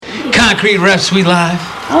Concrete Reps, we live.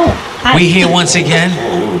 Oh, hi. We here once again.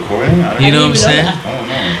 You know what I'm saying?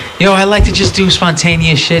 Yo, I like to just do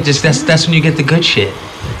spontaneous shit. Just that's when you get the good shit.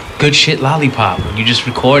 Good shit lollipop. When you're just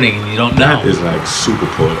recording and you don't know. That is like super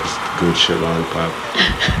points. Good shit lollipop.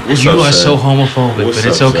 You are so homophobic, but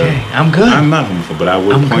it's okay. Sir? I'm good. I'm not homophobic, but I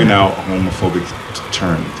would point out homophobic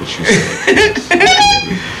term that you said.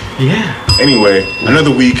 Yeah. Anyway,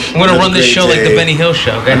 another week. I'm gonna run this show like the Benny Hill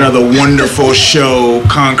Show. Another wonderful show,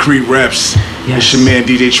 Concrete Reps. Yes. It's your man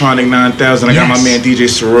DJ Tronic 9000. I got my man DJ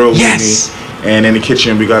Sorrell with me. And in the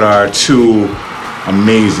kitchen, we got our two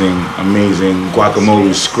amazing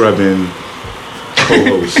guacamole scrubbing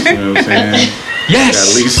co-hosts. You know what I'm saying?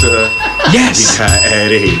 Yes. We got Lisa. Yes. We got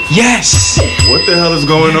Eddie. Yes. What the hell is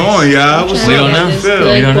going on, y'all? What's We don't know. Good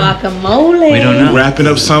We don't know. guacamole. We don't know. Wrapping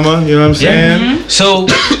up summer, you know what I'm saying? So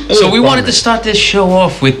we wanted to start this show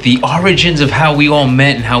off with the origins of how we all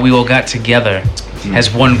met and how we all got together as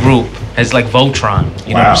one group, as like Voltron.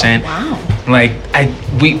 You know what I'm saying? Wow. Like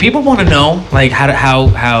people want to know like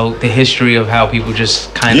how the history of how people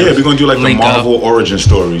just kind of we're gonna do like the Marvel origin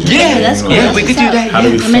stories. Yeah, that's cool. Yeah, we could do that. How do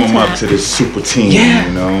we I'm into form up that. to this super team? Yeah.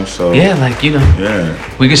 You know, so like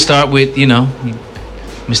we could start with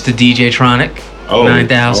Mr. DJ Tronic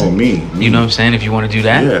 9000. Oh, me. You know what I'm saying? If you want to do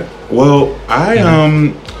that. Yeah. Well,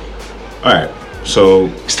 all right. So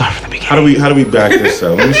Start from the beginning. how do we back this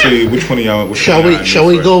up? Let me see which one of y'all. Shall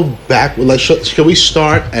we go back? Like, shall we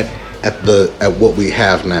start at what we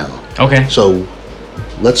have now? Okay. So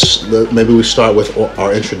maybe we start with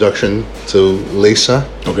our introduction to Lisa.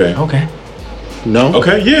 Okay. Okay. No.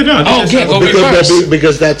 Okay. Yeah. No. Oh, yeah. Go first.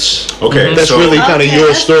 Because that's Okay. that's so, really kind of Okay, your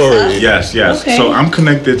that's story. what's up. Yes. Okay. So I'm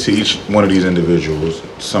connected to each one of these individuals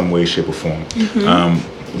some way, shape, or form.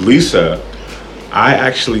 Lisa, I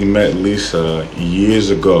actually met Lisa years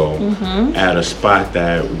ago at a spot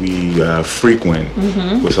that we frequent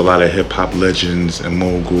with a lot of hip hop legends and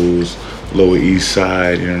moguls, Lower East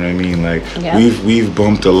Side. You know what I mean? Like we've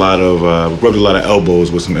bumped a lot of rubbed a lot of elbows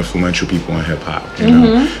with some influential people in hip hop. You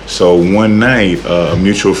know. So one night, a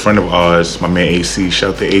mutual friend of ours, my man AC,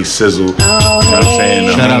 shout to A Sizzle. Oh, You know what I'm saying?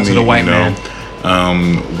 Shout out to the white man.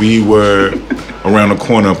 We were around the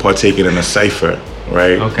corner partaking in a cipher,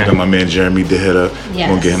 right? Okay. Got my man Jeremy the Hitter. Yes.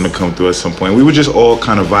 Gonna get him to come through at some point. We were just all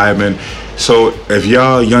kind of vibing. So if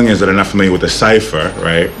y'all youngins that are not familiar with a cipher,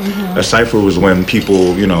 right? A cipher was when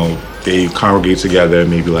people, they congregate together,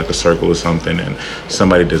 maybe like a circle or something, and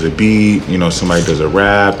somebody does a beat, somebody does a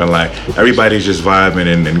rap, and like everybody's just vibing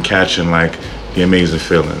and catching like the amazing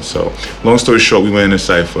feeling. So long story short, we went in a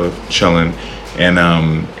cipher, chilling, and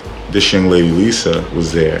this young lady Lisa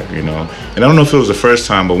was there, and I don't know if it was the first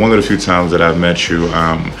time, but one of the few times that I've met you,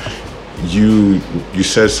 you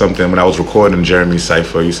said something when I was recording Jeremy's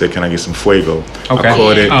cipher. You said, "Can I get some fuego?" Okay. I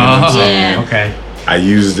caught it. Okay. I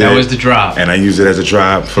used it. That was the drop. And I used it as a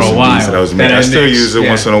drop for a some while. beats that I was making. I still use it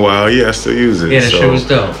once in a while. Yeah, I still use it. Yeah, that shit was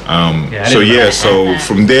dope. So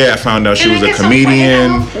from there I found out she was a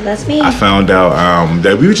comedian. So that's me. I found out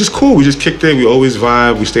that we were just cool. We just kicked it. We always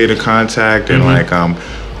vibe. We stayed in contact, and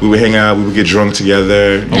we would hang out. We would get drunk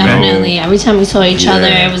together. Definitely. Every time we saw each other,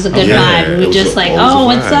 it was a good vibe. We it were was just like, always a "Oh,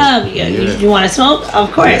 what's vibe. up? You want to smoke?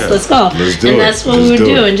 Of course, let's go." Let's do and it. that's what Let's we would do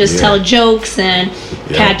do, it. and just Yeah. tell jokes and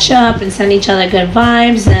catch up and send each other good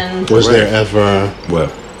vibes. And Was there ever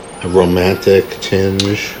What? a romantic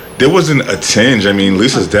tinge? There wasn't a tinge. I mean,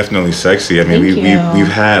 Lisa's definitely sexy. I mean, Thank you.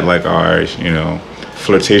 we've had like our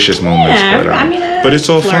flirtatious moments, but it's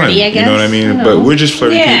all fun. flirty, I You know what I guess, mean? But we're just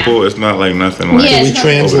flirty Yeah. people. It's not like nothing like. Yeah, Do we it's not-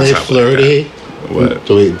 translate over the top like flirty? What?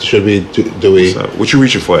 Do we? Should we? Do we? What's up? What you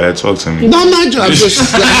reaching for, Ed? Talk to me. No, I'm not.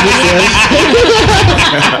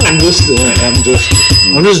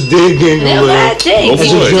 I'm just digging a no little. bad thing. Go As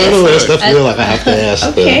for a it. journalist, I feel like I have to ask.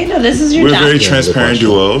 Okay, no, this is your We're a job. very Yeah, transparent the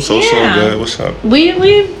duo. So Yeah. good. What's up? We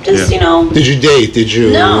just Yeah. Did you date? Did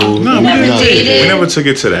you? No. No, We never didn't. dated. We never took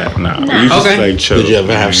it to that. No. No. We just Okay. like chill. Did you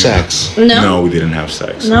ever have sex? No. No, we didn't have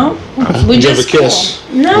sex. No. We Did you ever just kiss?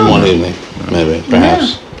 cool. No. One evening, maybe,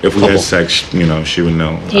 perhaps. If we had sex, she would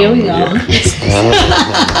know. Here we go. Yeah.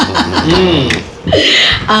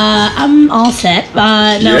 I'm all set.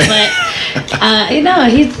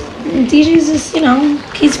 DJ's just,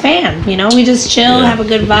 he's fan. We just chill, have a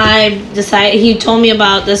good vibe. He told me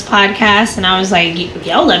about this podcast, and I was like,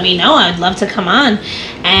 yo, let me know. I'd love to come on.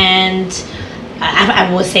 And I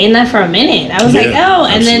was saying that for a minute. I was like, oh,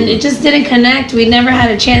 and then it just didn't connect. We never had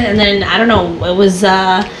a chance. And then, I don't know, it was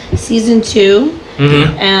season 2.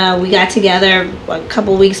 We got together a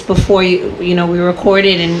couple weeks before we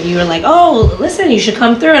recorded, and you were like, "Oh, listen, you should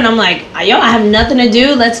come through." And I'm like, "Yo, I have nothing to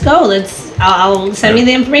do. Let's go. I'll send me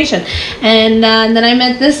the information." And then I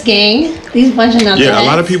met this gang, these bunch of knuckleheads. Yeah, a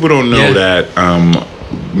lot of people don't know that.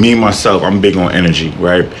 Me myself, I'm big on energy,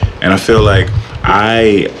 right? And I feel like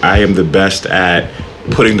I am the best at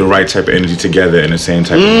putting the right type of energy together in the same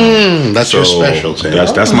type of moment. That's your specialty.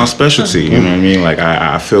 That's my specialty. You know what I mean? Like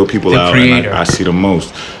I feel people out and I see the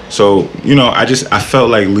most. So, I felt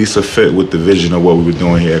like Lisa fit with the vision of what we were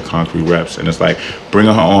doing here at Concrete Reps. And it's like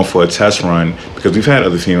bringing her on for a test run, because we've had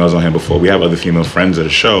other females on here before. We have other female friends of the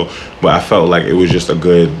show, but I felt like it was just a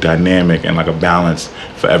good dynamic and like a balance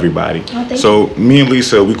for everybody. So me and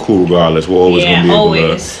Lisa, we cool regardless. We're always going to be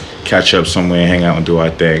able to catch up somewhere, hang out, and do our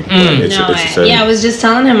thing. I was just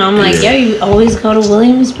telling him, I'm like, yo, you always go to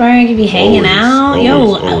Williamsburg, you be hanging out.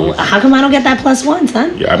 Always. How come I don't get that +1,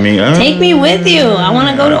 son? Yeah, I mean, take me with you. I want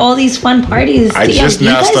to go to all these fun parties. I just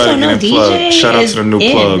now started getting plugged. Shout out to the new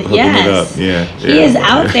plug, hooking it up. Yeah, he is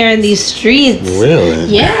out there in these streets. Really?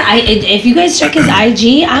 Yeah. If you guys check his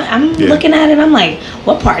IG, I'm looking at it. I'm like,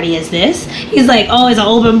 what party is this? He's like, oh, it's an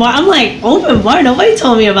open bar. I'm like, open bar? Nobody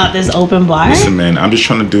told me about this open bar. Listen, man, I'm just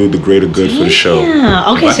trying to do the greater good for the show.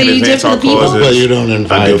 Yeah. Okay, so you do it for the people, but you don't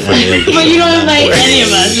invite any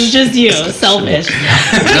of us. It's just you. Selfish.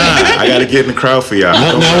 Nah, I gotta get in the crowd for y'all.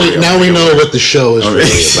 Now we know what the show is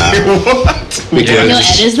really about. Because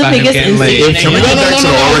Ed is the biggest instigator. Can we go back to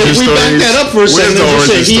the origin stories? We back that up for a second. Where's the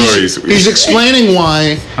origin stories? He's explaining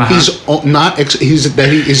why he's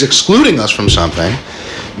excluding us from something.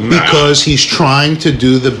 Because he's trying to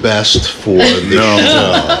do the best for the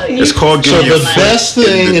show. It's called so the best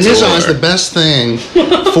thing, in his eyes, the best thing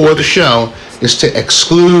for the show is to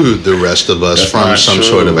exclude the rest of us from some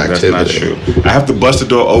sort of activity. That's not true. I have to bust the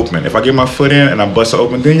door open. If I get my foot in and I bust it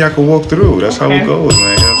open, then y'all can walk through. That's how it goes,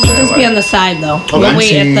 man. You know what I'm saying? Just be on the side, though. We'll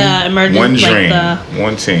wait at the emergency. One dream.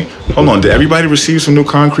 One team. Hold on. Did everybody receive some new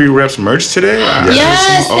Concrete Reps merch today?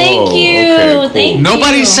 Yes, thank you. Okay, cool. Thank you.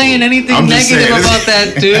 Nobody's saying anything negative about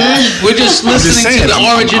that, dude. We're just listening to the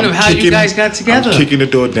origin of how you guys got together. I'm kicking the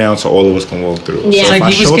door down so all of us can walk through. Yeah. So it's like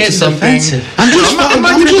he was getting defensive. I'm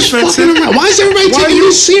not getting defensive. Why is everybody taking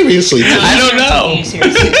you seriously? I don't know.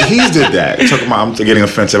 He did that. Talking about I'm getting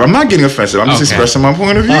offensive. I'm not getting offensive. I'm just expressing my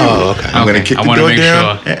point of view. Oh, okay. I'm gonna kick the door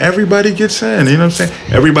down, and everybody gets in. You know what I'm saying?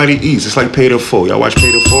 Everybody eats. It's like Pay the Full. Y'all watch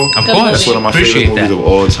Pay the Full? Of course. That's one of my favorite movies of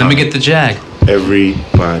all time. Let me get the Jag.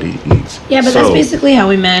 Everybody eats. Yeah, but that's basically how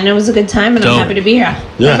we met, and it was a good time, and I'm happy to be here.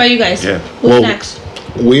 Yeah. What about you guys? Yeah. Who's next?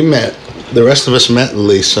 We met. The rest of us met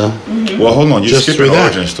Lisa. Mm-hmm. Well, hold on. You Just skipped through the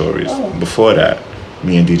that. origin stories. Before that,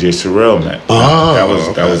 me and DJ Sorrell met. Oh, that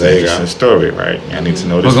was an interesting story, right? I need to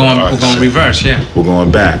know this. We're going reverse, yeah. We're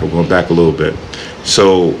going back. We're going back a little bit.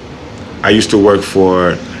 So, I used to work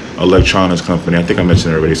for electronics company. I think I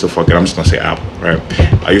mentioned it already, so fuck it. I'm just gonna say Apple, right?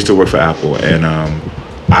 I used to work for Apple, and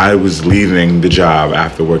I was leaving the job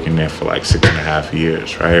after working there for like 6.5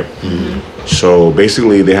 years, right? Mm-hmm. So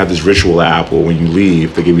basically, they have this ritual at Apple. When you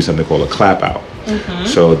leave, they give you something called a clap out. Mm-hmm.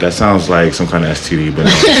 So that sounds like some kind of STD, but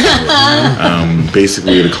no.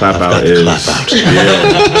 Basically, the clap out is. It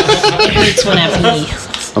hurts when I pee.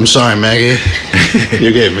 I'm sorry, Maggie.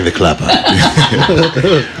 You gave me the clap out.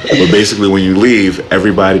 But basically, when you leave,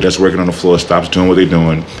 everybody that's working on the floor stops doing what they're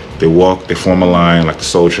doing. They walk, they form a line, like the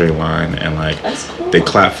Soul Train line, and like they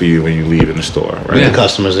clap for you when you leave in the store, right? Yeah. The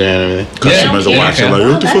customers there and everything. Customers are watching, like,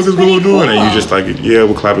 what the fuck is going on? And you just like, yeah,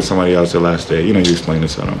 we're clapping somebody else their last day. You know, you explain it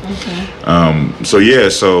to them. Okay. So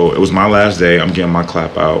it was my last day. I'm getting my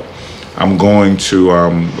clap out. I'm going to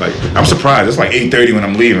I'm surprised. It's like 8:30 when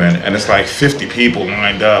I'm leaving, and it's like 50 people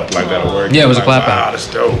lined up like that at work. Yeah, it was a clap out. That's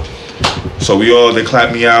dope. So they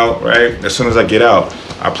clap me out, right? As soon as I get out,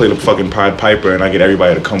 I play the fucking Pied Piper, and I get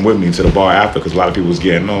everybody to come with me to the bar after, because a lot of people was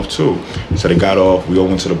getting off too. So they got off. We all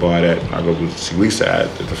went to the bar that I go to see Lisa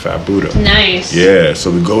at the Fat Buddha. Nice. Yeah,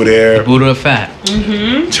 so we go there. The Buddha of Fat.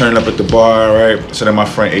 Mm-hmm. Turn up at the bar, right? So then my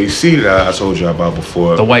friend AC that I told you about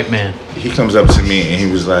before. The white man. He comes up to me and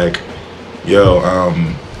he was like, yo,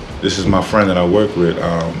 this is my friend that I work with,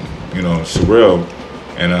 Sorrell,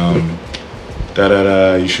 and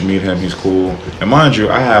you should meet him, he's cool. And mind you,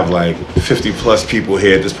 I have like 50 plus people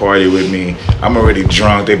here at this party with me. I'm already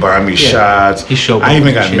drunk, they buy me shots. I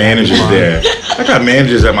even got managers there. I got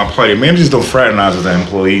managers at my party. Managers don't fraternize with their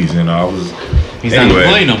employees, you know. He's not an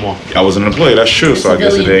employee no more. I was an employee, that's true, so I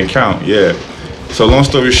guess it didn't count, yeah. So long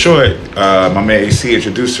story short, my man AC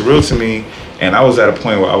introduced Sorrell to me, and I was at a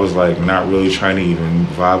point where I was like not really trying to even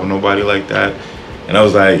vibe with nobody like that. And I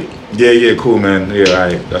was like, Yeah, cool, man. Yeah, all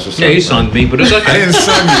right. That's what's up. Yeah, you sung me, but it's okay. I didn't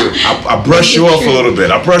sung you. I brushed you off a little bit.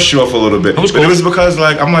 It was cool. But it was because,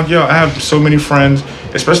 like, I'm like, yo, I have so many friends,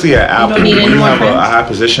 especially at Apple. When you have a high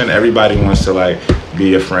position, everybody wants to, like, be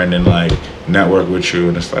your friend and, like, network with you.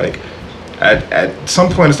 And it's like, at some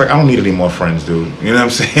point, it's like, I don't need any more friends, dude. You know what I'm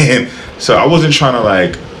saying? So I wasn't trying to,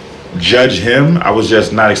 like, judge him. I was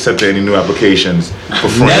just not accepting any new applications for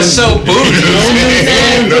friends. That's so bougie.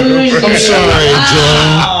 I'm sorry,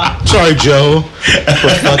 Joe. Sorry, Joe, for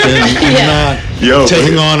fucking not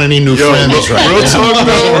taking on any new friends. Real talk,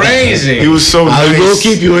 though. Crazy. He was so nice. I will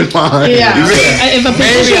keep you in mind. Yeah. If a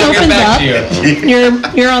position opens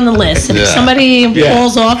up, you're on the list. If somebody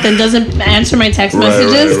falls off and doesn't answer my text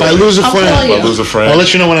messages, if I lose a friend, I'll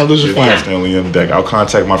let you know when I lose a friend. Definitely in deck. I'll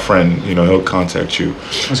contact my friend. You know, he'll contact you.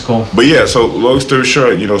 That's cool. But yeah, so long story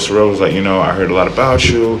short, you know, Sorrell was like, you know, I heard a lot about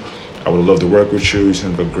you. I would love to work with you. You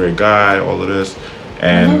seem like a great guy. All of this.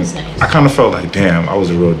 And nice. I kind of felt like, damn, I was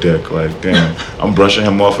a real dick. Like, damn, I'm brushing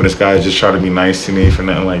him off, and this guy is just trying to be nice to me for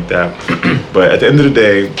nothing like that. But at the end of the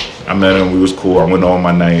day, I met him. We was cool. I went on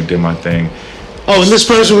my night, did my thing. Oh, and this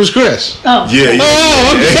person was Chris. Oh. Yeah.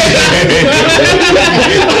 Oh, okay.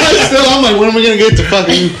 Still, I'm like, when are we gonna get to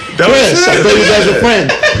fucking Chris? I thought you guys were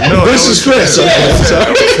friends. No, this is Chris.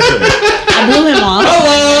 I blew him off.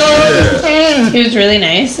 Hello. Yeah. He was really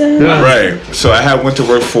nice. Right. So I went to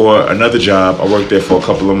work for another job. I worked there for a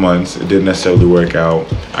couple of months. It didn't necessarily work out.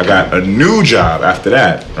 I got a new job after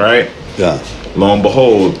that. Right. Yeah. Lo and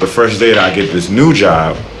behold, the first day that I get this new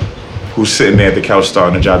job, who's sitting there at the couch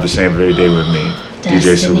starting the job the same very day with me?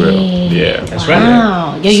 DJ Sorrell. Yeah. That's right.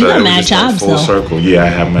 Wow. Yo, you got mad jobs full circle. Yeah, I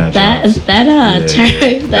have mad jobs.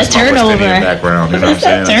 That turnover. Background, you know what I'm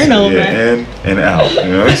saying? Turnover. Yeah, in and out.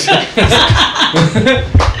 You know what I'm saying?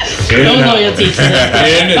 Don't know your teacher.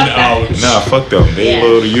 In and out. Nah, fuck them. They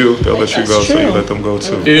loyal to you. They'll let you go, so you let them go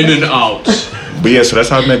too. In and out. But yeah, so that's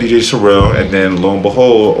how I met DJ Sorrell, and then lo and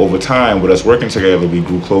behold, over time, with us working together, we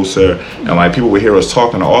grew closer, and like people would hear us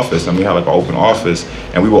talk in the office, and we had like an open office,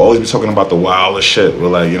 and we would always be talking about the wildest shit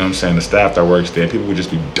with like, you know what I'm saying, the staff that works there, people would just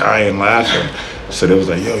be dying laughing. So they was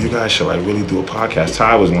like, yo, you guys should like really do a podcast.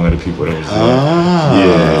 Ty was one of the people that was there.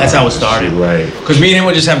 Yeah. That's how it started. Right. Because me and him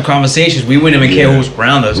would just have conversations. We wouldn't even care who was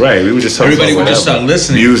around us. Right. We would just everybody would just start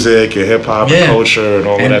listening. Music and hip hop and culture and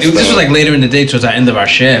all of that stuff. This was like later in the day towards the end of our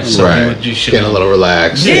shift. So we would just getting a little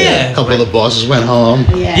relaxed. Yeah. A couple of the bosses went home.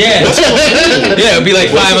 Yeah. Yeah, it'd be like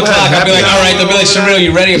 5 o'clock. I'd be like, all right. They'll be like, Sorrell,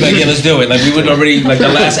 you ready? I'd be like, yeah, let's do it. Like we would already, like the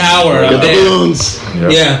last hour. Get the balloons.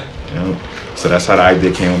 Yeah. So that's how the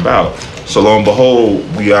idea came about. So lo and behold,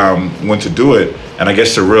 we went to do it, and I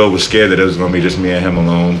guess Sorrell was scared that it was gonna be just me and him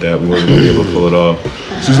alone, that we wasn't gonna be able to pull it off.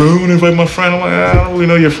 She's like, I want to invite my friend. I'm like, I don't really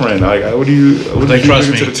know your friend. Like, what do you bring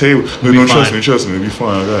to the table? Like, no, trust me, it'll be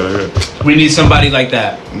fine. I got it. We need somebody like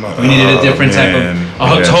that. We needed a different type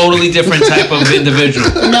of, totally different type of individual.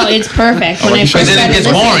 No, it's perfect. Because then it gets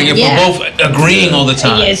boring if we're both agreeing all the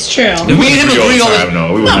time. Yeah, it's true. If me and him agree all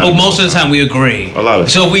the time. But most of the time we agree. A lot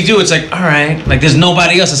of. So if we do, it's like, all right, like there's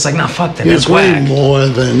nobody else. It's like, nah, fuck that. That's whack. More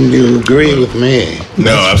than you agree with me.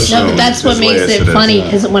 No, absolutely. No, but that's what makes it funny.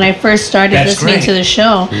 Because when I first started listening to the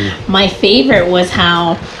show, my favorite was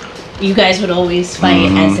how you guys would always fight,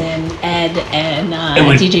 as in Ed and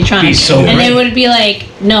DJ Tronic, and it would be like,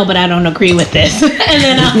 no, but I don't agree with this, and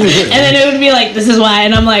then it would be like, this is why,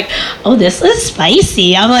 and I'm like, oh, this is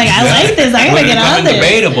spicy. I'm like, I like this. I gotta get on this.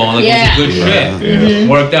 Debatable, like it was good shit.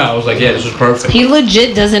 Worked out. I was like, yeah, this was perfect. He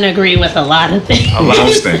legit doesn't agree with a lot of things. A lot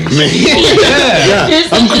of things. Yeah.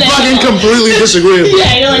 I'm fucking completely disagreeing.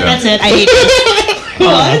 Yeah, you're like, that's it. I hate you.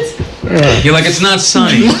 What? You're like, it's not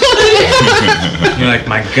sunny. You're like,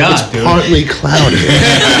 my God, it's dude. Partly cloudy.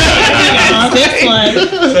 This one.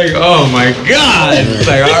 It's like, oh my God. It's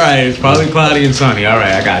like, all right, it's probably cloudy and sunny. All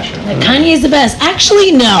right, I got you. Like, Kanye's the best.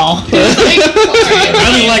 Actually, no. I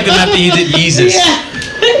really liked him after he did Yeezus. Yeah.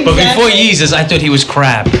 Exactly. But before Yeezus, I thought he was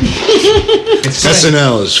crap.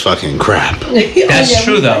 SNL is fucking crap. That's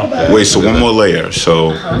true, though. Wait, so one more layer.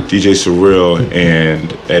 So DJ Sorrell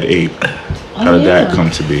and Ed Ape. How did that come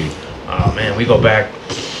to be? Oh man, we go back.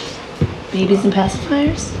 Babies and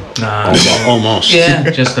Pacifiers? Nah. Almost. Yeah,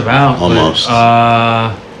 just about. Almost.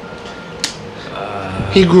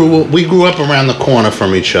 We grew up around the corner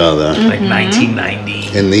from each other. Like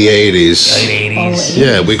 1990. In the 80s. Late 80s.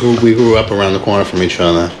 Yeah, we grew up around the corner from each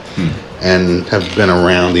other, and have been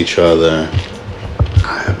around each other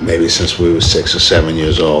maybe since we were 6 or 7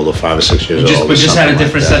 years old, or 5 or 6 years old. We just had a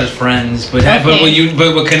different set of friends, but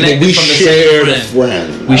we're connected we from the shared same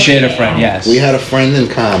friend. We shared a friend, yes. We had a friend in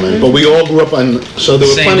common, but we all grew up on. So there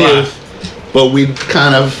were plenty of But we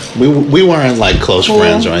kind of we weren't like close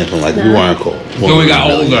friends or anything like that. We weren't cool. When we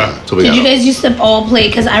got older. Did you guys used to all play?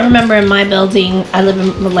 Because I remember in my building, I live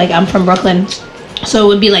in, like, I'm from Brooklyn, so it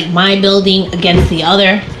would be like my building against the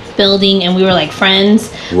other building, and we were like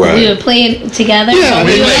friends. Right. We would play it together. Yeah, I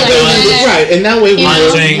mean, right, and that way we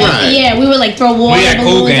we would like throw water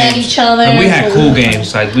balloons at each other. And we had cool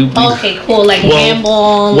games like we okay, cool, like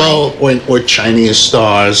handball. Well, or Chinese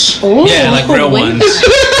stars. Ooh, yeah, like real ones.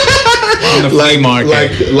 On the flea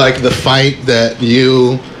market. Like the fight that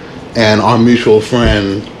you and our mutual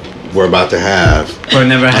friend were about to have. Or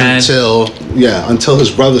never had. Until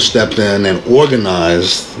his brother stepped in and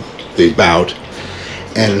organized the bout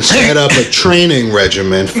and set up a training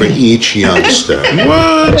regimen for each youngster.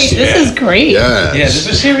 What? Wait, this is great. Yes. Yeah, this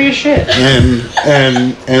is serious shit.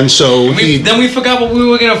 And so then we forgot what we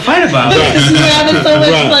were gonna fight about. We were having so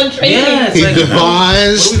much fun training. Yeah, he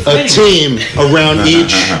devised a team around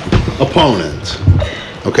each opponent.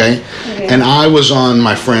 Okay? And I was on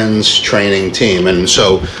my friend's training team, and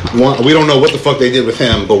so we don't know what the fuck they did with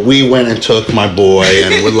him, but we went and took my boy,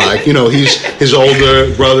 and we're like, his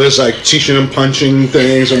older brother's like teaching him punching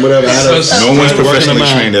things and whatever. No one's professionally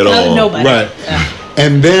trained at all. Nobody. Right. Yeah.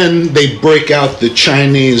 And then they break out the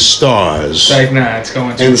Chinese stars. Like, nah, it's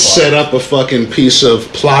going too and far. set up a fucking piece of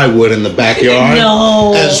plywood in the backyard.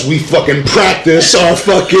 No. As we fucking practice our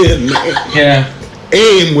fucking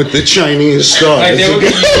aim with the Chinese stars. Like they were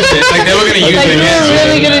gonna use it. Like they were gonna use Like it. we were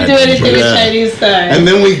really gonna do it in the Chinese style. And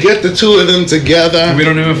then we get the two of them together. We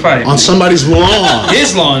don't even fight. On somebody's lawn.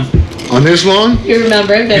 His lawn. On his lawn? You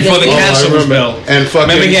remember? Before the castle was built. And fucking.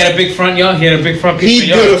 Remember he had a big front yard? He had a big front piece of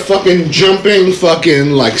yard. He did a fucking jumping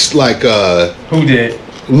fucking like Who did?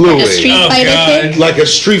 Louis. Like a street fighter thing? Like a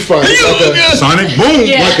street fighter. Like a Sonic Boom.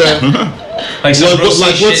 Yeah. Like some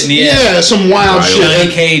shit in the air. Yeah, some wild shit.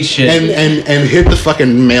 Johnny Cage shit. And hit the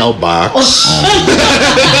fucking mailbox.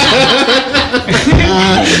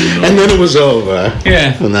 And then it was over.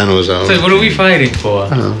 Yeah. And then it was over. So what are we fighting for?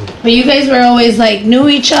 But you guys were always like knew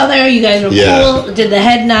each other. You guys were cool. Did the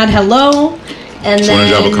head nod hello? And so then when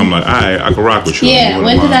y'all become like, I can rock with you. Yeah,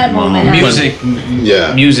 when did that moment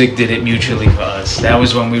happen? Music did it mutually for us. That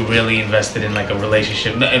was when we really invested in like a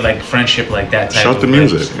relationship, like friendship, like that type. Shout of the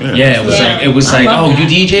music. Yeah, it was like, oh, you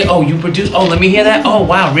DJ, oh, you produce, oh, let me hear that, oh,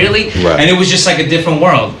 wow, really? Right. And it was just like a different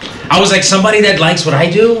world. I was like somebody that likes what I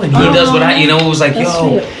do, and he does what I, it was like,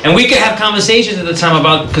 yo, and we could have conversations at the time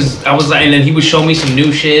about, because I was like, and then he would show me some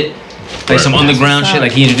new shit. Like some underground shit,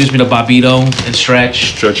 like he introduced me to Bobito and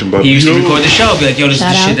Stretch and Bobito. He used to record the show, be like, yo, this is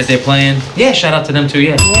the shit that they're playing. Yeah, shout out to them too,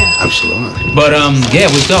 yeah. Absolutely. But yeah,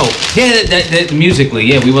 it was dope. Yeah, that musically,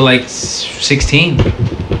 yeah, we were like 16. Yeah,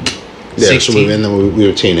 16. So we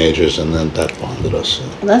were teenagers, and then that bonded us.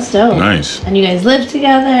 That's dope. Nice. And you guys lived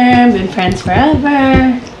together, been friends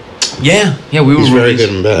forever. Yeah, we were. He's very good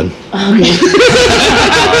in bed. Okay.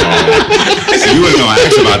 So you weren't gonna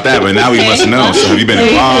ask about that, but now we must know. So have you been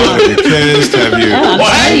involved? Have you kissed? Have you?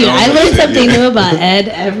 I learn something new about Ed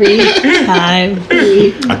every time.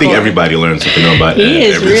 I think everybody learns something new about Ed. He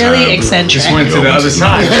is every really time. eccentric. Just went to the other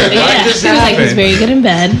side. Yeah, like he's very good in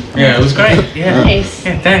bed. Yeah, it was great. Yeah. Nice.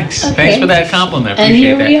 Yeah, thanks. Okay. Thanks for that compliment. And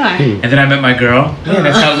Appreciate here that. we are. And then I met my girl. Yeah,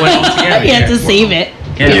 that's how it went all together. You had to save it.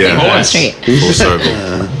 Yeah, of course. Straight. Full circle.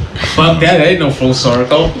 Fuck that, ain't no full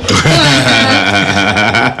circle.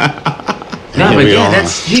 No, but yeah,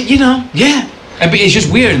 that's, yeah. It's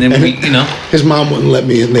just weird, and then His mom wouldn't let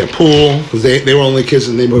me in their pool, because they were only kids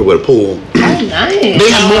in the neighborhood with a pool. Oh, nice.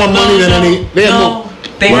 They had more money than any...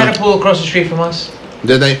 They had a pool across the street from us.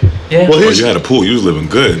 Did they? Yeah. Well, you had a pool. You was living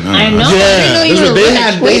good. I know. Yeah. They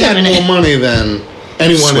had more money than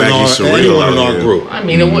anyone in our group. I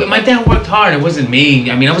mean, my dad worked hard. It wasn't me.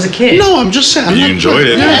 I mean, I was a kid. No, I'm just saying. You enjoyed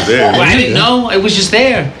it. Yeah. It was there. Well, I didn't know. It was just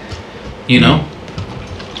there.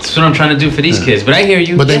 That's what I'm trying to do for these kids. But I hear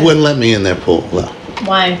you. But they wouldn't let me in their pool. Well,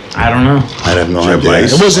 why? I don't know. I have no idea.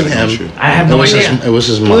 It wasn't him. I have no idea. It was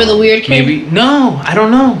his mom. You were the weird kid? Maybe. No, I don't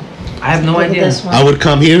know. I have no idea. I would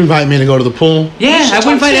come. He'd invite me to go to the pool. Yeah, I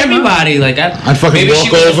would invite everybody. Like I'd fucking maybe walk she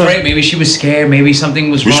was over. afraid. Maybe she was scared. Maybe something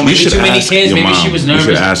was wrong. Maybe too many kids. Maybe she was nervous.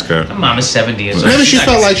 You should ask her. My mom is 70 years old. Maybe she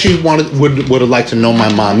felt like she would have liked to know my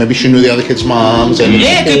mom. Maybe she knew the other kids' moms. And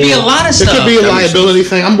yeah, it could be a lot of stuff. It could be a liability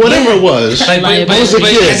thing. Whatever it was. Like, I was a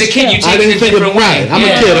kid. As a kid, you I take didn't it a think of different it right. way. I'm a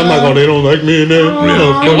kid. I'm like, oh, they don't like me in there.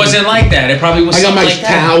 It wasn't like that. It probably was. I got my like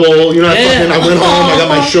towel. You know, I went home. I got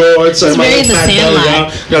my shorts. It's my very The Sandlot.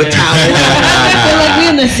 Got a towel. They're like me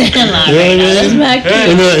in The Sandlot.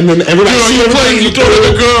 And then everybody you throw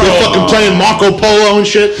the girl. They're fucking playing Marco Polo and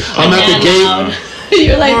shit. I'm at the gate.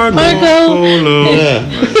 You're like, Marco. Yeah.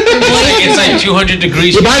 It's like 200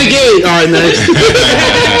 degrees. You're by the gate. All right, next.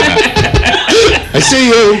 I see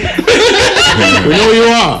you. We know who you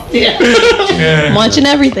are. Yeah. I'm watching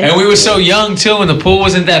everything. And we were so young too, and the pool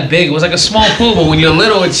wasn't that big. It was like a small pool, but when you're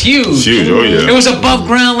little, it's huge. It's huge, oh yeah. It was above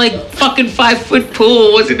ground, like fucking 5-foot pool.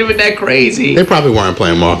 It wasn't even that crazy. They probably weren't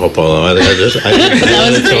playing Marco Polo. I just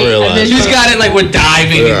editorialized. You just got it like we're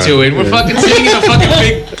diving into it. We're fucking sitting in a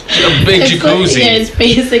fucking big jacuzzi. Yeah, it's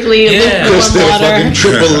basically Just warm water. fucking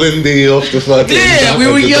triple Lindy off the fucking. Yeah,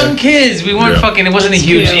 we were young kids. We weren't fucking. It wasn't a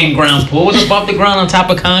huge in-ground pool. It was above the ground on top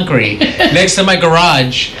of concrete, next to my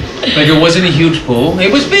garage. Like it wasn't a huge pool.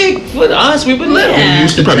 It was big for us. We were little. Yeah.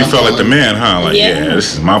 You probably felt like the man, huh? Like, yeah,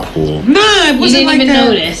 this is my pool. Nah, it You wasn't didn't like even that.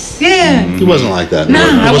 notice. Yeah. He wasn't like that. Nah,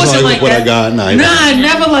 It I wasn't like what that. I got. Nah,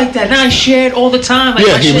 Never like that. Nah, I shared all the time. Like,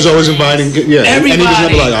 yeah, my he shit- was always inviting. Yeah, Everybody. and he was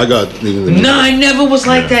never like, I got. Nah, I never was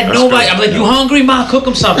like that. that's Nobody. good. I'm like, you hungry, ma? Cook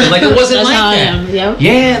him something. Like it wasn't That's like how I that. am. Yep.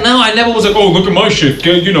 Yeah, no, I never was like, oh, look at my shit.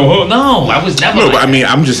 You know, no, I was never. No, like but I that. mean,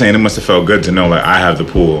 I'm just saying it must have felt good to know like I have the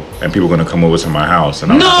pool and people are gonna come over to my house.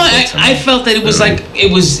 And No, I felt that it was like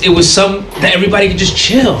it was some that everybody could just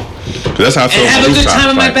chill. That's how I feel. And have on a good rooftops. time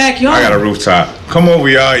in my Like, backyard. I got a rooftop. Come over,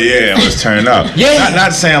 y'all. Yeah, let's turn up. Yeah.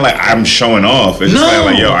 Not saying like I'm showing off. It's just No. saying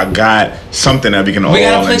like, yo, I got something that we can all We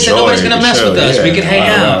got a enjoy. place that nobody's gonna and mess chill. with us. Yeah. We can hang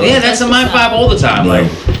out. Right. Yeah, that's my vibe all the time.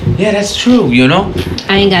 Like, yeah, that's true. You know,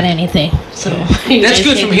 I ain't got anything. So that's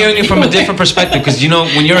good from hearing it from a different perspective. Because you know,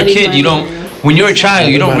 when you're a kid, you don't. When you're a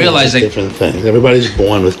child, you don't Everybody realize has like, different things. Everybody's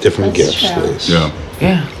born with different That's gifts. true. Liz. Yeah.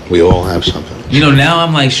 yeah. We all have something. You know, now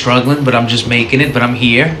I'm like struggling, but I'm just making it. But I'm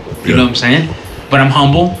here. You know what I'm saying? But I'm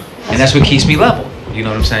humble, and that's what keeps me level. You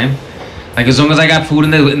know what I'm saying? Like as long as I got food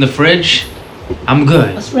in the fridge, I'm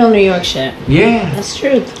good. That's real New York shit. Yeah. That's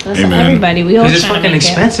truth. That's Amen. everybody. We all Because it's trying to fucking make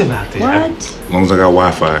expensive out It. there. What? As long as I got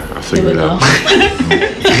Wi-Fi, I figure Here we it go. out.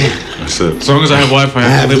 That's it. As long as I have Wi-Fi, I I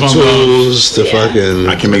have can the live on tools to fucking.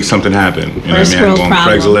 I can make something happen. You know what I First mean? I world can go on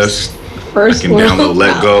problems. Craigslist. First I can world download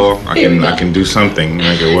Let Go. problem. Here we I go. can do something,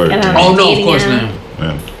 make it work. Get you out know? Oh no, of Dating course app. not.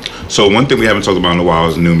 Yeah. So one thing we haven't talked about in a while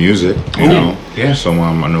is new music. You know. yeah. So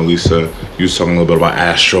I know Lisa, you was talking a little bit about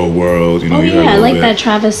Astro World. You know. Oh you heard a yeah, I little like bit. that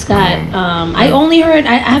Travis Scott. I only heard.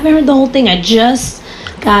 I haven't heard the whole thing. I just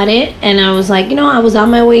got it, and I was like, I was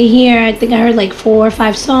on my way here. I think I heard like 4 or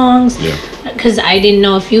 5 songs. Yeah. Because I didn't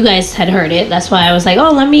know if you guys had heard it. That's why I was like,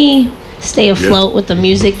 oh, let me stay afloat with the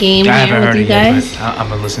music game I here haven't with heard you it yet, guys. but I'm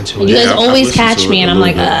gonna listen to And it. you guys I've always listened catch to me, it and a I'm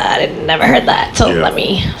like, little bit. I never heard that.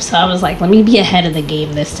 So I was like, let me be ahead of the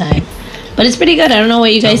game this time. But it's pretty good. I don't know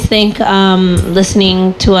what you guys think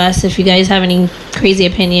listening to us. If you guys have any crazy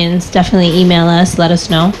opinions, definitely email us. Let us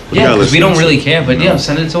know. Yeah, gotta because we listen don't to really it. care, but yeah,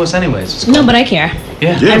 send it to us anyways. It's No, cool. but I care.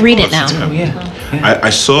 yeah. Yeah, I of read it course, now. yeah. I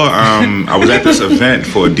saw I was at this event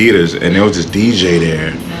for Adidas and there was this DJ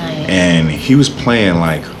there and he was playing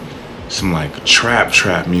like some like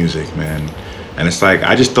trap music, man. And it's like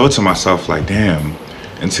I just thought to myself like, damn,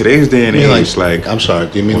 in today's day and You mean age, like I'm sorry.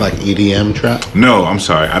 Do you mean like EDM trap? no, I'm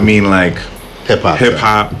sorry. I mean like Hip hop. hip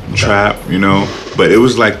hop, trap, you know. But it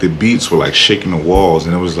was like the beats were like shaking the walls,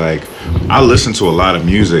 and it was like I listened to a lot of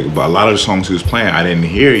music, but a lot of the songs he was playing I didn't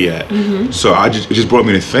hear yet. So it just brought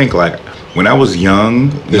me to think like when I was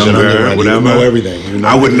younger, whatever, You know everything. You know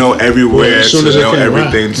I would know everywhere As soon to as it know came around.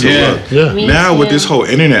 everything to Yeah. look. Yeah. Me Now with too. this whole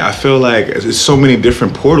internet, I feel like there's so many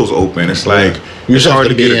different portals open. It's like You it's just have hard to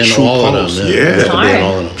to be get a in true all of pulse. them. Yeah. You have to be in Hard.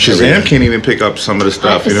 all of them. Shazam can't even pick up some of the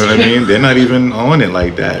stuff. You know what I mean? They're not even on it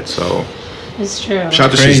like that. So. It's true. Shout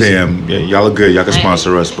out to Crazy. Shazam. Yeah, y'all are good. Y'all can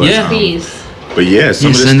sponsor us. But, Yeah. Please. But yeah,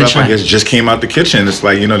 some Yeah, of send the this stuff I track. guess just came out the kitchen. It's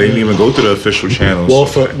like, they didn't even go through the official channels. Well,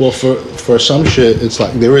 for some shit, it's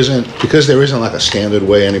like there isn't like a standard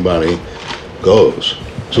way anybody goes.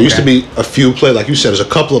 So it used to be a few like you said, there's a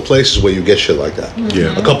couple of places where you get shit like that.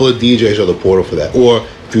 Yeah. A couple of DJs are the portal for that. Or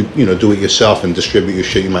if you do it yourself and distribute your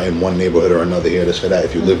shit, you might in one neighborhood or another here to say that.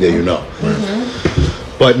 If you live there, you know.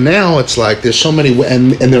 But now it's like there's so many,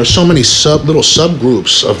 and there are so many little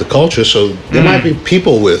subgroups of the culture. So there might be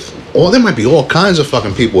people there might be all kinds of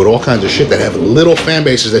fucking people with all kinds of shit that have little fan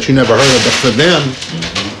bases that you never heard of. But for them,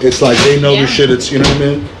 it's like they know the shit. It's, you know what I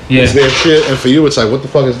mean? Yeah. It's their shit, and for you, it's like, what the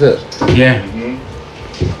fuck is this? Yeah.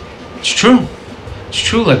 It's true. It's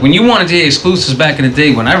true. Like when you wanted to get exclusives back in the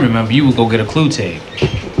day, when I remember, you would go get a Clue tape.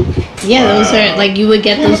 Yeah, those are like you would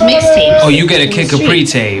get those mixtapes. Or you get a in the Kid street. Capri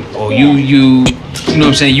tape. Or you know what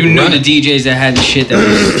I'm saying? You knew the DJs that had the shit that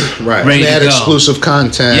was Right. ready They had to go. exclusive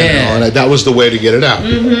content. Yeah. And all that. That was the way to get it out.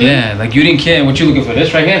 Yeah, like you didn't care what you looking for.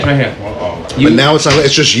 This right here, it's right here. But now it's not.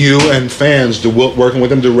 It's just you and fans working with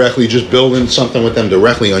them directly, just building something with them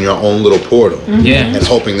directly on your own little portal, Yeah, and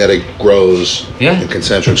hoping that it grows Yeah. in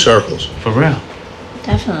concentric circles. for real.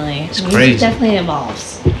 Definitely. It's Music crazy. definitely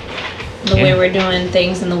evolves. The Yeah. way we're doing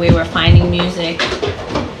things and the way we're finding music.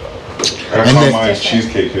 I And call then- mine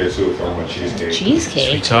cheesecake here too. If I want cheesecake.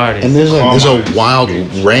 Cheesecake. Retarded. And there's a Carmine's wild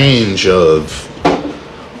cheesecake. range of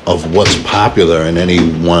what's popular in any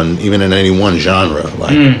one, even in any one genre.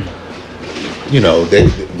 Like, you know,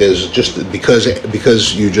 there's just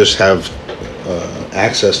because you just have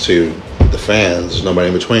access to the fans, nobody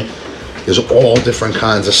in between. There's all different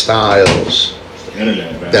kinds of styles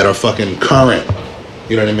Internet, man. that are fucking current.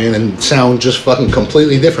 You know what I mean? And sound just fucking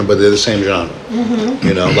completely different, but they're the same genre.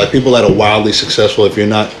 You know, like people that are wildly successful, if you're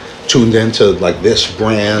not tuned into like this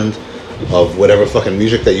brand of whatever fucking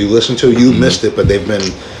music that you listen to, you missed it, but they've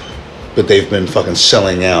been fucking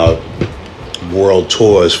selling out world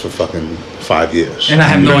tours for fucking 5 years. And I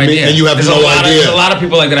have You know no what I mean? idea. And you have There's no idea. There's a lot of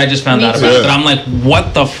people like that I just found Me out too. about. Yeah. That I'm like,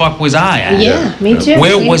 what the fuck was I at? Yeah, me too.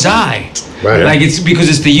 Where Me was too. I? Right. Like it's because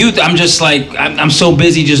it's the youth. I'm just like I'm so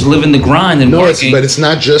busy just living the grind and No, working. but it's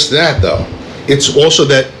not just that though. It's also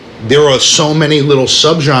that there are so many little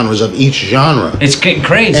subgenres of each genre. It's getting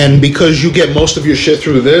crazy. And because you get most of your shit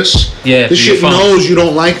through this, Yeah, this through your shit phone. knows you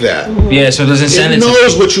don't like that. yeah, so it doesn't send It it.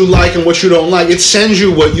 knows what you like and what you don't like. It sends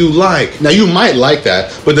you what you like. Now you might like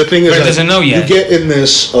that, but the thing is, But it that doesn't know yet. You get in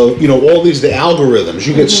this, you know, all these the algorithms.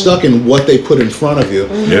 You get stuck in what they put in front of you,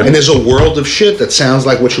 Yeah. and there's a world of shit that sounds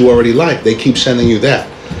like what you already like. They keep sending you that.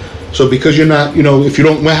 So because you're not, you know, if you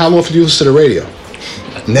don't, well, how often do you listen to the radio?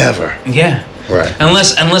 Never. Yeah. Right.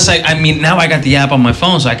 Unless I mean now I got the app on my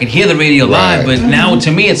phone so I can hear the radio live, Right. but now to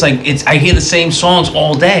me it's like I hear the same songs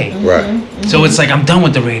all day. Right. So it's like I'm done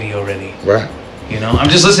with the radio already. Right. You know, I'm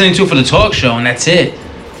just listening to it for the talk show and that's it.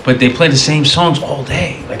 But they play the same songs all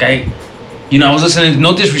day. Like I was listening.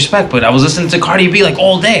 No disrespect, but I was listening to Cardi B like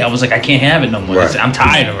all day. I was like, I can't have it no more. Right. I'm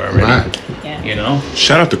tired of her already. Right. Yeah. You know.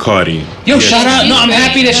 Shout out to Cardi. Yo, shout out. No, I'm She's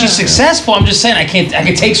happy that she's great, yeah. successful. I'm just saying I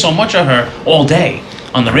can take so much of her all day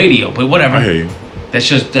on the radio, but whatever. I hear you. That's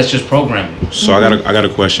just programming. So I got a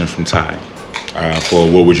question from Ty. For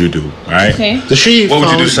what would you do? All right. Okay. Does she? What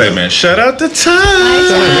would you do, follow- say, man? Shout out to Ty.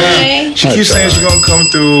 Hi. She keeps saying she's gonna come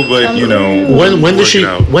through, but you know, When does work it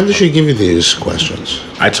out. when does she give you these questions?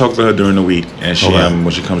 I talk to her during the week, and she Okay.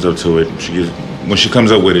 when she comes up to it, when she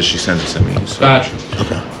comes up with it, she sends it to me. So, Gotcha.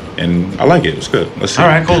 Okay. and I like it. It's good. Let's see. All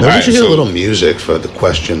right, cool. Maybe we Alright, should get so- a little music for the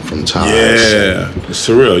question from Ty. Yeah, it's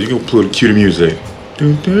surreal. You can cue the music.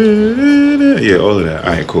 Yeah, all of that.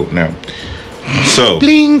 All right, cool. Now, so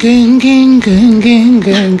Bling, ging, ging, ging, ging,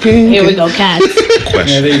 ging, ging. Here we go, cats.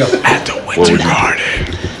 question. There you go. At the Winter Garden.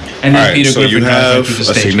 And All then right, Peter so Griffin you comes have into the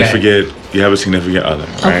a stage. significant other,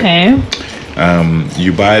 right? Okay.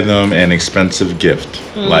 You buy them an expensive gift,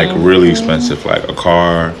 like really expensive, like a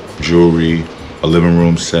car, jewelry, a living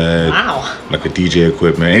room set, Wow. like a DJ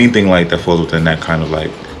equipment, anything like that falls within that kind of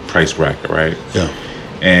like price bracket, right? Yeah.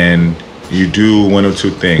 And you do one of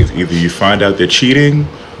two things: either you find out they're cheating,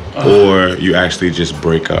 or you actually just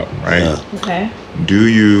break up, right? Yeah. Okay. Do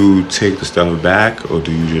you take the stuff back, or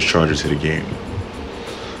do you just charge it to the game?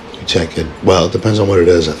 You check it. Well, it depends on what it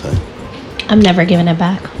is, I think. I'm never giving it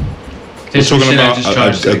back. We're talking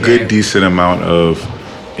about a good, decent amount of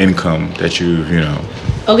income that you know.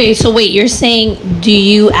 Okay, so wait, you're saying, do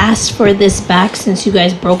you ask for this back since you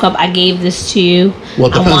guys broke up? I gave this to you. Well,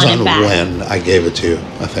 it I depends want on it back. when I gave it to you,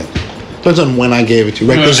 I think. Depends on when I gave it to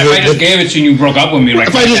you, right? If I just gave it to you and you broke up with me, right?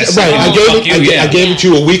 If I just that's- right, I oh, gave fuck it. you, yeah. I gave it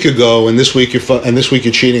to you a week ago, and this week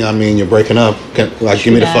you're cheating on me and you're breaking up. Like,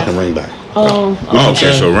 give me the Yeah. fucking ring back. Oh, Oh,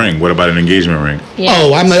 okay. So ring. What about an engagement ring? yeah.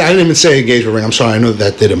 Oh, I didn't even say engagement ring. I'm sorry. I know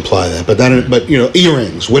that did imply that, but you know,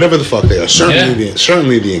 earrings, whatever the fuck they are.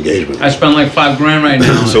 Certainly the engagement. I spent like $5,000 right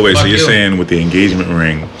now. So wait, so Fuck you're you. saying with the engagement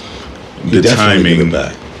ring, the definitely give timing, it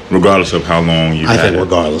back. regardless of how long you I had think it.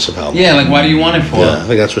 regardless of how. long. Yeah, like why do you want it for? Yeah, I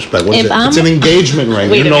think that's respect. What is If it? It's I'm- an engagement ring.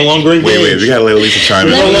 Wait You're a no minute. longer engaged. Wait, we gotta let Lisa chime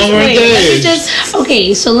in. Let me, longer wait, let me engaged. just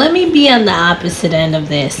okay. So let me be on the opposite end of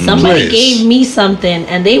this. Somebody Please. gave me something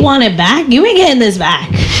and they want it back. You ain't getting this back.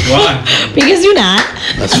 Why? Because you're not.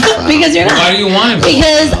 That's fine. Because you're not. Why do you want it for?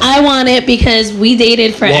 Because I want it because we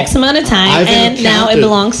dated for Well, X amount of time I've and now it encountered-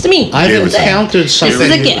 belongs to me. I've Give it to me. encountered This something.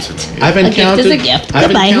 is a gift. I've A gift encountered. is a gift. I've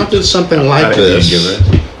Goodbye. encountered something like I didn't this. give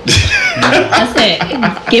it. That's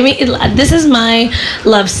it. Give me. This is my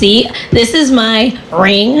love seat. This is my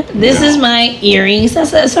ring. This is my earrings.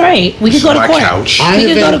 That's all right. We could go to my court. couch. We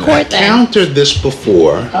could go to court then. encountered this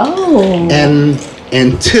before Oh. and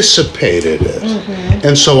anticipated it,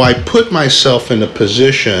 and so I put myself in a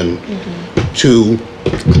position to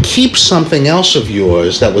keep something else of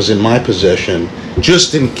yours that was in my possession,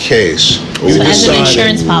 just in case you So as an decided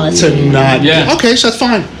insurance policy. to not. Yeah. Okay, so that's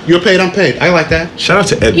fine. You're paid. I'm paid. I like that. Shout out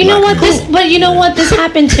to Ed You know what? Blackman. This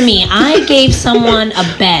happened to me. I gave someone a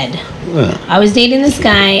bed. I was dating this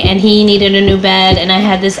guy, and he needed a new bed, and I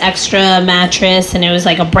had this extra mattress, and it was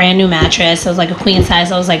like a brand new mattress. It was like a queen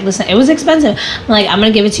size. I was like, listen, it was expensive. I'm like, I'm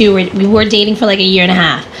gonna give it to you. We were dating for like a year and a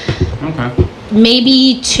half. Okay.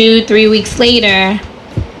 Maybe 2-3 weeks later,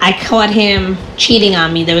 I caught him cheating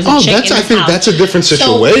on me. There was a chick in his I think house. that's a different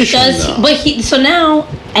situation. So now,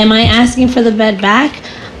 am I asking for the bed back?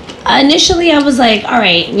 Initially, I was like, all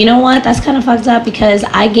right, you know what? That's kind of fucked up because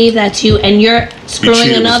I gave that to you and you're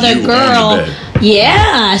screwing another girl.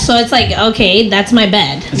 Yeah. So it's like, okay, that's my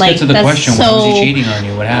bed. Let's like, get to the that's question. Why was he cheating on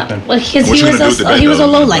you? What happened? Well, because he was a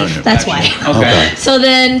low life. That's why. Okay. So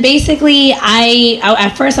then basically, I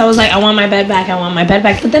at first I was like, I want my bed back. I want my bed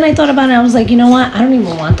back. But then I thought about it. I was like, you know what? I don't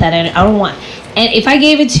even want that. I don't want. And if I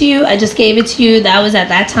gave it to you, I just gave it to you. That was at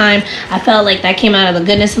that time. I felt like that came out of the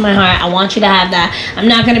goodness of my heart. I want you to have that. I'm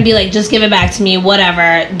not going to be like, just give it back to me,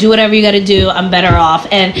 whatever. Do whatever you got to do. I'm better off.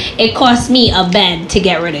 And it cost me a bed to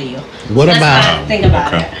get rid of you. What That's about... how I think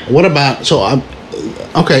about it. What about... So,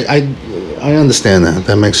 okay, I understand that.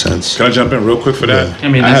 That makes sense. Can I jump in real quick for that? Yeah. I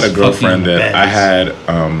mean, I had a that's girlfriend fucking that I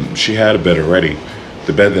had, she had a bed already.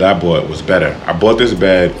 The bed that I bought was better. I bought this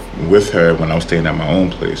bed with her when I was staying at my own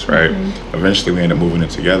place, right? Mm-hmm. Eventually, we ended up moving in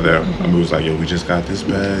together. And we was like, yo, we just got this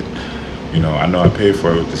bed. You know, I know I paid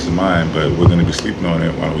for it. This is mine, but we're going to be sleeping on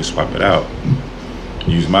it. Why don't we swap it out?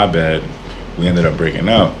 Use my bed. We ended up breaking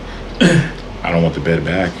up. I don't want the bed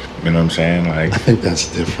back. You know what I'm saying? Like, I think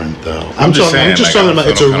that's different, though. I'm just talking about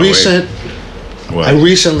it's a recent... I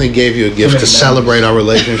recently gave you a gift to celebrate our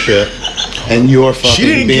relationship, and you're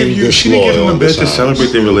fucking being disloyal. She didn't give him a bed to celebrate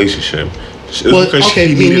their relationship. Well, okay,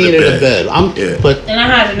 he needed a bed. But And I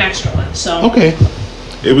had an extra one, so. okay,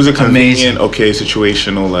 it was a convenient,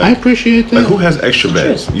 situational. Like, I appreciate that. Like, who has extra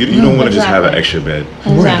beds? You don't want to just have an extra bed.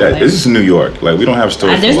 Exactly. This is New York. Like, we don't have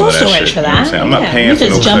storage. There's for no all that storage shit, for you know what I'm that. saying? I'm not paying You're for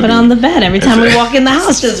just no jumping heavy- on the bed every time we walk in the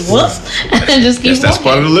house. Just whoop, and just keep That's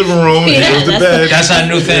part of the walking. living room. Yeah, Here's the that's bed. That's our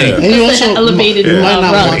new thing. And you It's also an elevated you might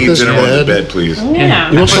not rug. want Eat this dinner on the bed. bed, please.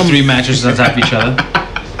 Yeah. You I also put 3 mattresses on top of each other.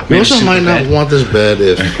 You also Super might not bed. want this bed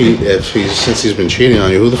since he's been cheating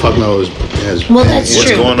on you. Who the fuck knows? Well, that's What's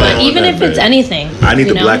true. going But on even with if that it's bed? anything, I need you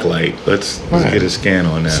the know? black light. Let's get a scan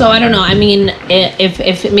on that. So I don't know. I mean,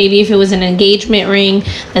 if maybe if it was an engagement ring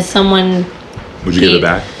that someone, Would you give it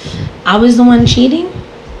back? I was the one cheating.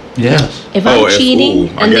 Yes. If Oh, I'm if- cheating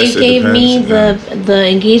I and they guess it gave me depends, the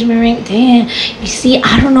engagement ring, damn. You see,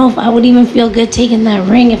 I don't know if I would even feel good taking that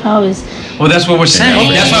ring if I was. Well, that's what we're saying.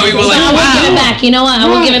 Okay. That's why we were So like, I would give it wow. back. You know what? I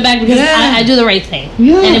would give it back because I do the right thing.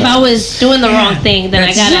 Yeah. And if I was doing the wrong thing, then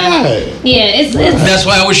I gotta. Yeah, it's. That's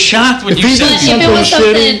why I was shocked when If you he said did If it was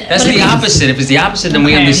something something, shitty, that's but the if- opposite. If it's the opposite, then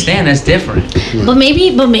we Okay. understand that's different. But maybe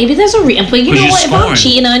there's a reason. But you 'Cause know you're what? If I'm scorned.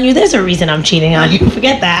 cheating on you, there's a reason I'm cheating on you.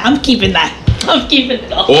 Forget that. I'm keeping that. I'm keeping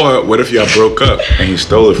it all. Or what if y'all broke up and he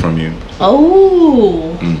stole it from you?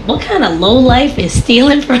 Oh, what kind of low life is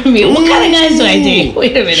stealing from me? What kind of guys do I date?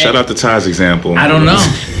 Wait a minute. Shout out to Ty's example. I don't know.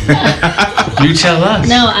 You tell us.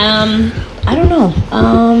 No, I don't know.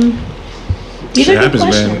 These Shit are good happens,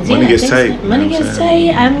 man. questions. Money Yeah, gets things- tight, you know Money what I'm gets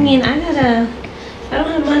saying? tight. I mean, if I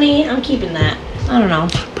don't have money, I'm keeping that. I don't know.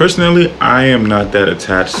 Personally, I am not that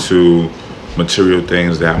attached to material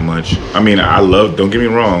things that much. I mean, don't get me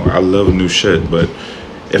wrong, I love new shit, but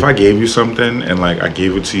if I gave you something and like I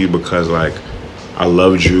gave it to you because like I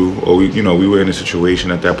loved you, or we were in a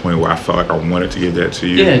situation at that point where I felt like I wanted to give that to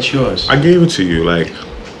you. Yeah, it's yours. I gave it to you. Like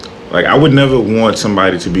I would never want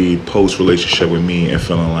somebody to be post relationship with me and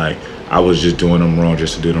feeling like I was just doing them wrong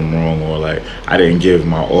just to do them wrong, or like I didn't give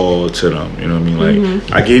my all to them. You know what I mean?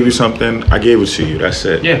 Like I gave you something, I gave it to you. That's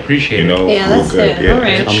it. Yeah, appreciate You know, Yeah, we're that's good. it. Yeah. All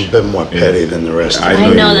right. I'm a bit more petty than the rest of I them. I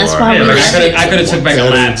know know you that's are. probably. Yeah, like right. I could have took back a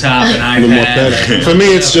laptop, an Mm-hmm. iPad. For me,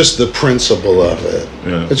 it's just the principle of it.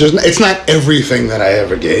 Yeah. It's not everything that I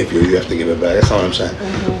ever gave you. You have to give it back. That's all I'm saying.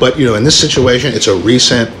 But in this situation, it's a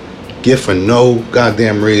recent gift for no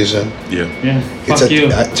goddamn reason. Yeah. Yeah, It's fuck you.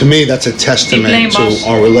 to me, that's a Keep testament playing, to boss.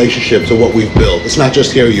 our relationship, to what we've built. It's not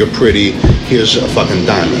just here, you're pretty, here's a fucking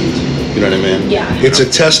diamond. You know what I mean? Yeah. It's a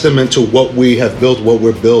testament to what we have built, what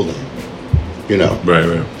we're building. Right.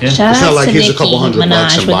 Yeah. Shout It's out not like to here's a Nicki couple $100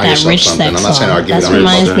 Minaj and with buy that yourself rich something. sex I'm not saying song. I'll give That it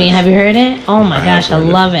reminds $100. me. Have you heard it? Oh my I gosh, I have heard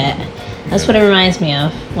it. love it. That's what it reminds me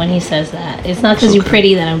of when he says that. It's not because you're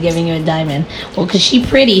pretty that I'm giving you a diamond. Well, because she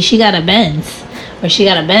pretty, she got a Benz, or she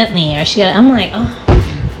got a Bentley, or she got. I'm like, oh,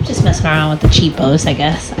 I'm just messing around with the cheapos. I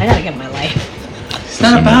guess I gotta get my life. It's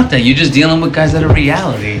not about that. You're just dealing with guys that are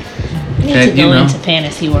reality. I need That, to you go know. into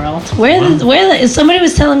fantasy world. Somebody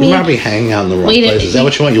was telling me. You might be hanging out in the wrong Wait a- place. Is that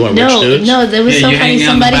what you want? You want rich dudes? No, that was Yeah, so you're funny. hanging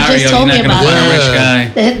out in the Somebody barrio, just told you're me not gonna about find it.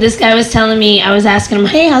 a rich guy. This guy was telling me, I was asking him,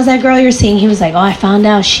 hey, how's that girl you're seeing? He was like, oh, I found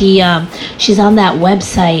out she's on that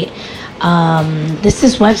website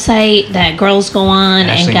this website that girls go on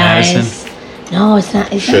Ashley and guys. Madison. No, it's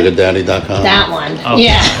not. It's not SugarDaddy.com. that one. Oh.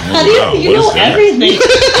 Yeah. How do you What is know that? everything?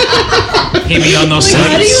 He be on those Like,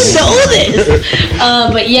 how do you sites. know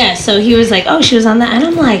this? But yeah, so he was like, oh, she was on that. And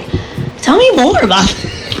I'm like, tell me more about it.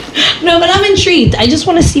 No, but I'm intrigued. I just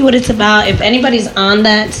want to see what it's about. If anybody's on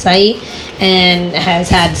that site and has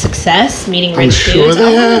had success meeting rich sure dudes,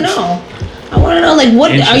 they I want to have. know. I want to know, like,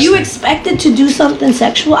 what are you Interesting. expected to do something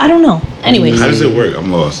sexual? I don't know. Anyways, How does it work?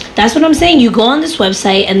 I'm lost. that's what I'm saying. You go on this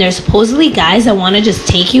website, and there's supposedly guys that want to just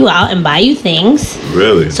take you out and buy you things.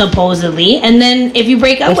 Really? Supposedly, and then if you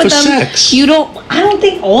break up Oh, with for them, sex. you don't. I don't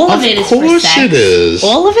think all of, Of it is for course sex. it is.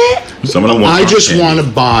 All of it, Some of them want I arm just candy. want to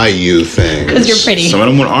buy you things. because you're pretty. Some of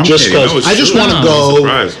them want arm Just candy. No, because it's I just true. want to I'm go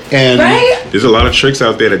surprised. and Right? There's a lot of tricks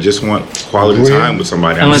out there that just want quality Really? time with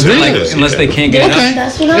somebody. I'm Unless serious. they can't get it okay. up.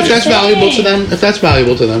 That's what I'm if that's saying. valuable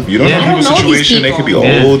to them, You don't Yeah. know I people's don't know these situation. They could be people.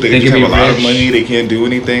 Yeah. old. They, They just could have a be lot of rich. money. They can't do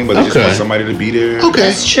anything, but they just Okay. want somebody to be there. Okay.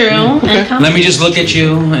 That's true. And Let me just look at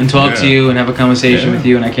you and talk to Yeah. you and have a conversation Yeah. with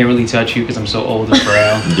you, and I can't really touch you because I'm so old and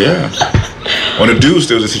frail. Yeah. On the Deuce,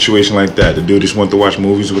 there was a situation like that. The dude just wanted to watch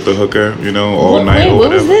movies with the hooker, you know, all night Wait, or what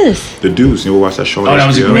whatever. was this? The Deuce. You ever watch that show? on Oh, that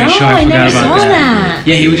was a HBO? great No, show. I I forgot never about saw that. that.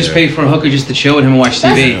 Yeah, he would just Yeah. pay for a hooker just to chill with him and watch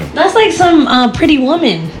TV. That's like some Pretty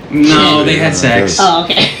Woman. No, they had sex. Oh,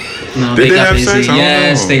 okay. No, Did they they got have busy. sex? I don't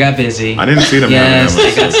Yes, know. they got busy. I didn't see them Yes,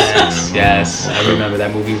 having they got that. sex. Yes, I remember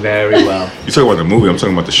that movie very well. You talking about the movie? I'm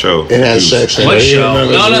talking about the show. It has Deuce. sex in What it. show? No,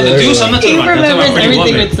 no, the Deuce. I'm not talking He about. I'm talking remembers about Pretty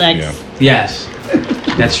everything Woman. with sex. Yeah. Yes,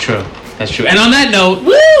 that's true. That's true. And on that note,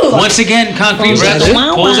 Woo! once again, Concrete Pulls Reps it.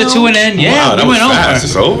 Wow, pulls it to an end. Yeah, Wow, that we was went fast.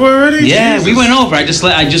 It's over. over already? Yeah, we Jesus. went over. I just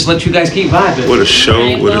let you guys keep vibing. What a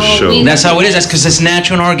show. What a Well, show. we- That's how it is. That's because it's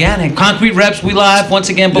natural and organic. Concrete Reps, we live once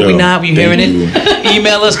again, but Yo, we not. We hearing thank it.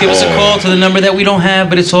 Email us, give us a call to the number that we don't have,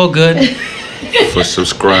 but it's all good. For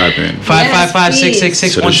subscribing.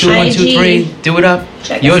 555-666-12123. Do it up.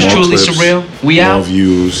 Check Yours us out. truly, More clips, Surreal. We More out.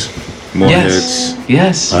 views. More Yes. hits.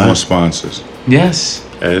 Yes. More sponsors. Yes.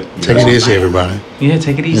 Ed, Take it easy, everybody. Yeah,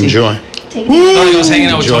 take it easy. Enjoy. Take Oh, it he was hanging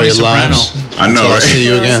out with Enjoy Tony your Soprano. lives. I know, Until I right? see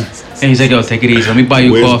you again. And he's like, yo, take it easy. Let me buy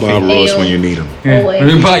you Where's coffee. Bob Ross when you need him? Yeah. Oh, wait.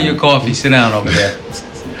 Let me buy you coffee. Sit down over there.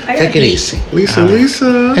 I gotta Take it pee. easy. Lisa.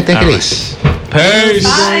 Take it All right. easy. Peace.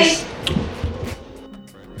 Bye.